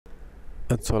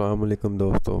अस्सलामुअलैकुम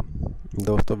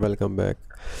दोस्तों welcome back.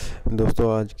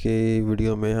 दोस्तों आज के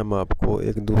वीडियो में हम आपको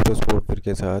एक दूसरे सॉफ्टवेयर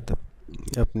के साथ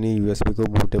अपनी यूएसबी को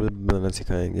बूटेबल बनाना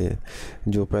सिखाएंगे।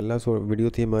 जो पहला वीडियो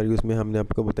थी हमारी, उसमें हमने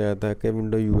आपको बताया था कि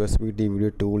विंडो यूएसबी डीवीडी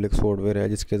टूल एक सॉफ्टवेयर है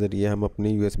जिसके ज़रिए हम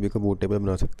अपनी यूएसबी को बूटेबल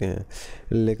बना सकते हैं।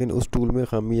 लेकिन उस टूल में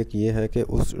खामी एक ये है कि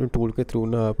उस टूल के थ्रू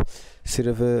ना आप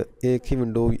सिर्फ एक ही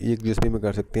विंडो एक यूएसबी में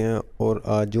कर सकते हैं, और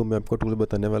आज जो मैं आपको टूल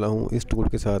बताने वाला हूँ, इस टूल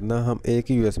के साथ ना हम एक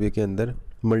ही यूएसबी के अंदर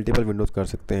मल्टीपल विंडोज़ कर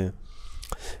सकते हैं।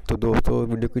 तो दोस्तों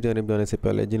वीडियो की जानिब जाने से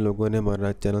पहले जिन लोगों ने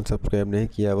हमारा चैनल सब्सक्राइब नहीं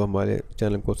किया वो हमारे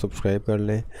चैनल को सब्सक्राइब कर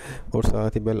लें और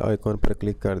साथ ही बेल आइकॉन पर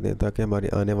क्लिक कर दें ताकि हमारी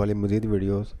आने वाली मज़ीद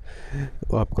वीडियोस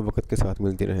आपको वक्त के साथ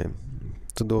मिलती रहें।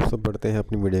 तो दोस्तों बढ़ते हैं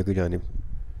अपनी वीडियो की जानिब।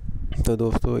 तो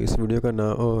दोस्तों इस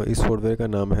सॉफ्टवेयर का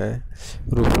नाम है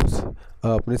रूफस।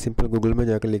 आपने सिंपल गूगल में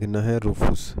जाकर लिखना है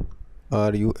रूफस,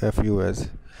 RUFUS।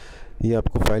 ये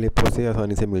आपको फाइल पर से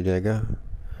आसानी से मिल जाएगा।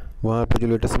 वहाँ पे जो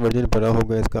लेटेस्ट वर्जन पड़ा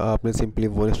होगा इसका आपने सिंपली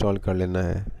वो इंस्टॉल कर लेना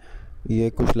है। ये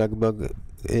कुछ लगभग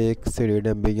 1 से 1.5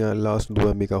 MB या लास्ट 2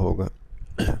 MB का होगा।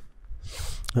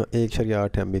 हाँ,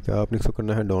 1.8 MB का। आपने इसको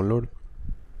करना है डाउनलोड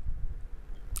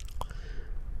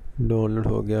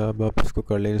हो गया। अब आप इसको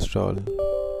कर लें इंस्टॉल।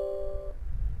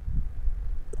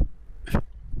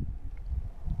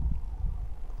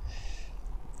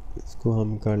 इसको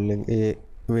हम कर लेंगे।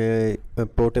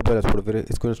 पोर्टेबल है सॉफ्टवेयर,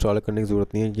 इसको इंस्टॉल करने की ज़रूरत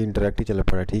नहीं है, ये डायरेक्ट ही चला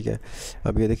पड़ा है। ठीक है,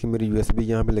 अब ये देखिए मेरी यूएसबी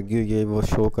यहाँ पे लगी हुई है, वो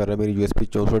शो कर रहा है मेरी यूएसबी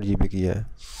 64 GB की है।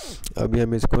 अभी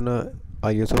हम इसको ना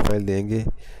ISO फाइल देंगे।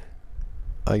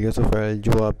 ISO फाइल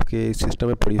जो आपके सिस्टम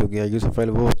में पड़ी होगी, ISO फाइल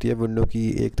वो होती है विंडो की।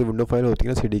 एक तो विंडो फाइल होती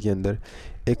है ना CD के अंदर,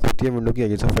 एक होती है विंडो की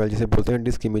ISO फाइल जिसे बोलते हैं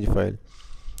डिस्क इमेज फाइल।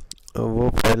 वो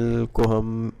फाइल को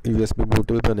हम यूएसबी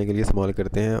बूटेबल बनाने के लिए इस्तेमाल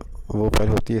करते हैं। वो फाइल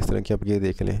होती है इस तरह की, आप ये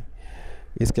देख लें।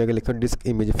 इसके आगे लिखा डिस्क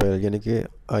इमेज फाइल यानी कि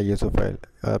ISO फाइल।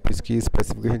 आप इसकी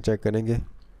स्पेसिफिकेशन चेक करेंगे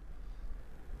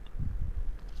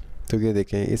तो ये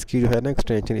देखें, इसकी जो है ना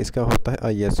एक्सटेंशन, इसका होता है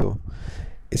ISO।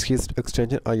 इसकी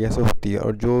एक्सटेंशन ISO होती है,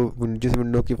 और जो जिस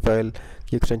विंडो की फाइल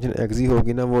की एक्सटेंशन XE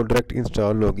होगी ना वो डायरेक्ट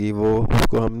इंस्टॉल होगी, वो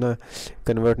उसको हम ना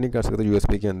कन्वर्ट नहीं कर सकते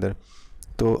यूएसबी के अंदर।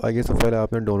 तो ISO फाइल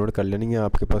आपने डाउनलोड कर लेनी है,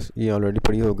 आपके पास ये ऑलरेडी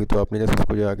पड़ी होगी। तो आपने जैसे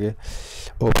उसको जाके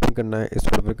ओपन करना है इस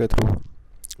सॉफ्टवेयर के थ्रू।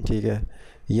 ठीक है,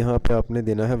 यहाँ पे आपने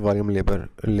देना है वॉल्यूम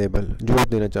लेबल जो आप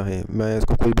देना चाहें। मैं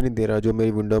इसको कोई भी नहीं दे रहा, जो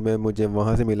मेरी विंडो में मुझे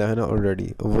वहाँ से मिला है ना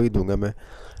ऑलरेडी वही दूंगा मैं।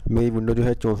 मेरी विंडो जो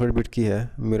है 64 बिट की है।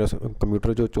 मेरा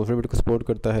कंप्यूटर जो 64 बिट को सपोर्ट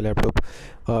करता है। लैपटॉप,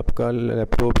 आपका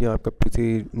लैपटॉप या आपका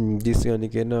PC जिस यानी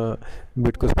कि ना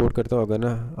बिट को सपोर्ट करता होगा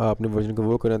ना, आपने वर्जन को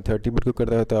वो करना 30 बिट को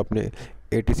करता है तो आपने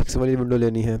 86 वाली विंडो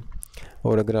लेनी है।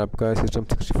 और अगर आपका सिस्टम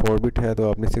 64 बिट है तो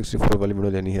आपने 64 वाली विंडो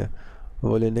लेनी है।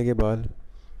 वो लेने के बाद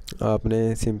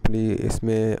आपने सिंपली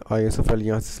इसमें ISO फाइल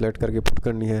यहाँ से सेलेक्ट करके पुट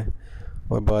करनी है,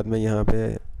 और बाद में यहाँ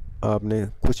पे आपने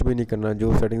कुछ भी नहीं करना,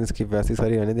 जो सेटिंग्स की वैसी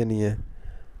सारी रहने देनी है,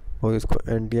 और इसको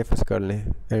NTFS कर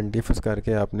लें। NTFS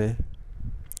करके आपने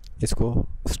इसको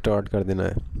स्टार्ट कर देना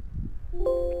है।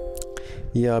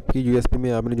 ये आपकी यूएसबी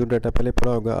में आपने जो डाटा पहले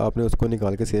पड़ा होगा आपने उसको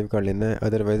निकाल के सेव कर लेना है,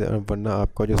 अदरवाइज़ वरना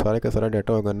आपका जो सारा का सारा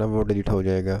डाटा होगा ना वो डिलीट हो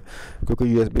जाएगा।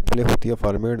 क्योंकि यूएसबी पहले होती है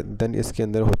फॉर्मेट, देन इसके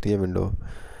अंदर होती है विंडो।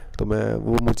 तो मैं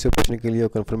वो मुझसे पूछने के लिए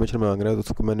कंफर्मेशन मांग रहा है, तो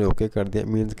उसको मैंने ओके कर दिया।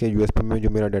 मीन्स के यूएसबी में जो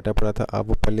मेरा डाटा पड़ा था अब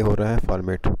वो पहले हो रहा है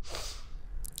फॉर्मेट।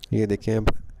 ये देखें, अब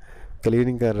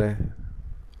क्लियरिंग कर रहा है,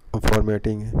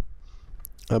 फॉर्मेटिंग,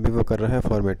 अभी वो कर रहा है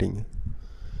फॉर्मेटिंग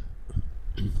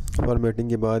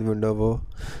के बाद विंडो वो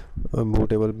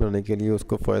बूटेबल बनाने के लिए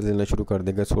उसको फाइल लेना शुरू कर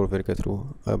देगा सॉफ्टवेयर के थ्रू।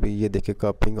 अभी ये देखिए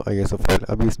कॉपिंग ISO फाइल,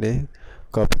 अभी इसने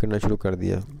कॉपी करना शुरू कर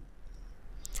दिया।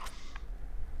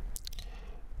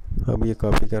 अब ये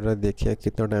कॉपी कर रहा है, देखिए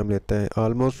कितना टाइम लेता है।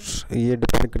 ऑलमोस्ट ये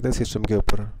डिपेंड करता है सिस्टम के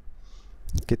ऊपर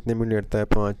कितने मिनट लेता है,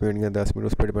 5 मिनट या 10 मिनट,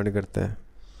 उस पर डिपेंड करता है।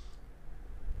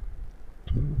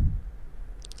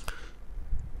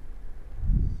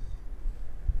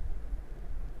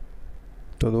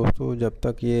 तो दोस्तों जब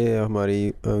तक ये हमारी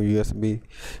यूएसबी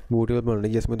बूटेबल बन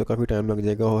रही है इसमें तो काफ़ी टाइम लग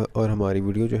जाएगा, और हमारी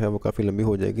वीडियो जो है वो काफ़ी लंबी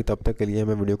हो जाएगी। तब तक के लिए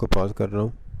मैं वीडियो को पॉज कर रहा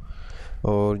हूँ,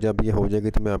 और जब ये हो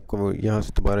जाएगी तो मैं आपको यहाँ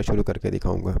से दोबारा शुरू करके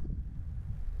दिखाऊंगा।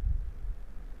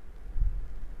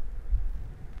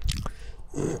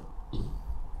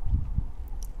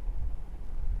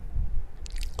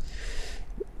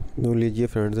 तो लीजिए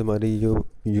फ्रेंड्स, हमारी जो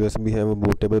यूएसबी है वो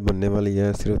बूटेबल बनने वाली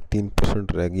है, सिर्फ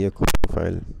 3% रह गई है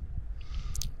फाइल।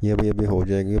 ये अभी हो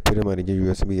जाएगी, फिर हमारी जो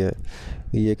यूएसबी है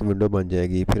ये एक विंडो बन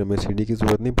जाएगी। फिर हमें CD की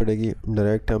ज़रूरत नहीं पड़ेगी,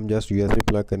 डायरेक्ट हम जस्ट यूएसबी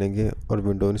प्लग करेंगे और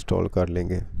विंडो इंस्टॉल कर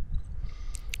लेंगे।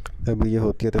 अभी ये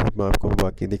होती है तो फिर मैं आपको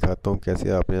बाकी दिखाता हूँ कैसे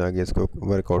आपने आगे इसको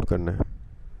वर्कआउट करना है।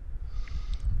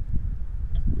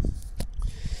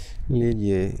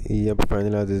 लीजिए ये अब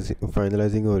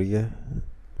फाइनलाइजिंग हो रही है।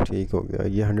 ठीक हो गया,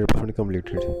 ये 100%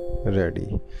 कम्प्लीटेड,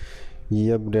 रेडी।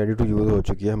 ये अब रेडी टू यूज़ हो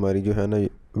चुकी है हमारी जो है ना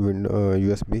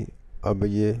USB। अब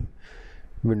ये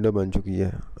विंडो बन चुकी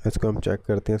है। इसको हम चेक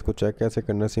करते हैं। इसको चेक कैसे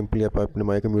करना है, सिंपली आप अपने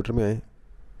माई कंप्यूटर में आए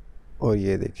और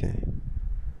ये देखें,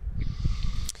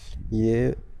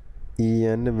 ये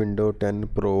EN विंडो 10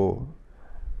 प्रो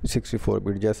 64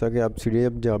 बिट, जैसा कि आप CD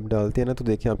जब डालते हैं ना तो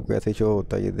देखें आपको ऐसे शो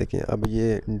होता है। ये देखें, अब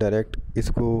ये डायरेक्ट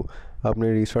इसको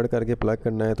आपने रीस्टार्ट करके प्लग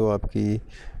करना है, तो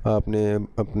आपने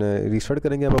अपने रीस्टार्ट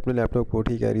करेंगे आप अपने लैपटॉप को,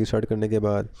 ठीक है। रीस्टार्ट करने के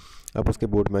बाद आप उसके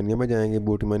बूट मेन्यू में जाएंगे।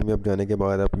 बूट मेन्यू में आप जाने के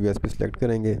बाद आप USB सेलेक्ट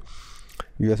करेंगे।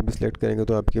 USB सेलेक्ट करेंगे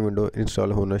तो आपकी विंडो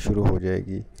इंस्टॉल होना शुरू हो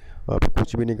जाएगी। आपको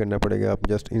कुछ भी नहीं करना पड़ेगा, आप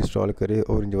जस्ट इंस्टॉल करें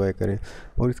और इन्जॉय करें।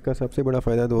 और इसका सबसे बड़ा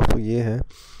फ़ायदा दोस्तों ये है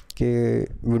कि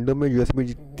विंडो में USB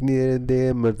जितनी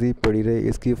देर मर्ज़ी पड़ी रहे,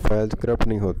 इसकी फ़ाइल्स करप्ट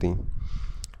नहीं होती।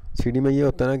 CD में ये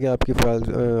होता है ना कि आपकी फ़ाइल्स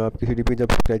आपकी CD पे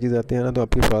जब स्क्रैचेस आते हैं ना तो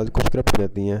आपकी फ़ाइल्स कुछ करप्ट हो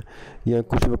जाती हैं, या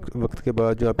कुछ वक्त के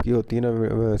बाद जो आपकी होती है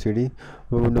ना CD,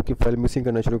 वो विंडो की फ़ाइल मिसिंग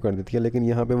करना शुरू कर देती है। लेकिन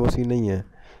यहाँ पे वो सीन नहीं है।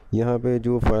 यहाँ पे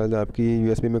जो फाइल आपकी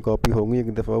USB में कॉपी होंगी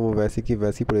एक दफ़ा, वो वैसी की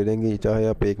वैसी पड़ी रहेंगी, चाहे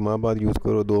आप 1 माह बाद यूज़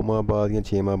करो, 2 माह बाद या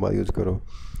 6 माह बाद यूज़ करो,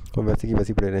 और वैसी की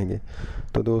वैसी पड़े रहेंगे।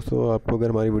 तो दोस्तों, आपको अगर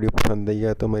हमारी वीडियो पसंद आई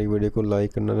है तो हमारी वीडियो को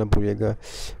लाइक करना ना भूलिएगा,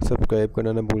 सब्सक्राइब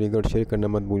करना ना भूलिएगा और शेयर करना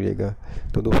मत भूलिएगा।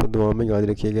 तो दोस्तों, दुआ में याद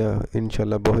रखिएगा।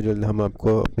 इंशाल्लाह बहुत जल्द हम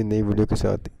आपको अपनी नई वीडियो के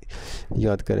साथ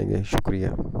याद करेंगे।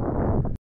 शुक्रिया।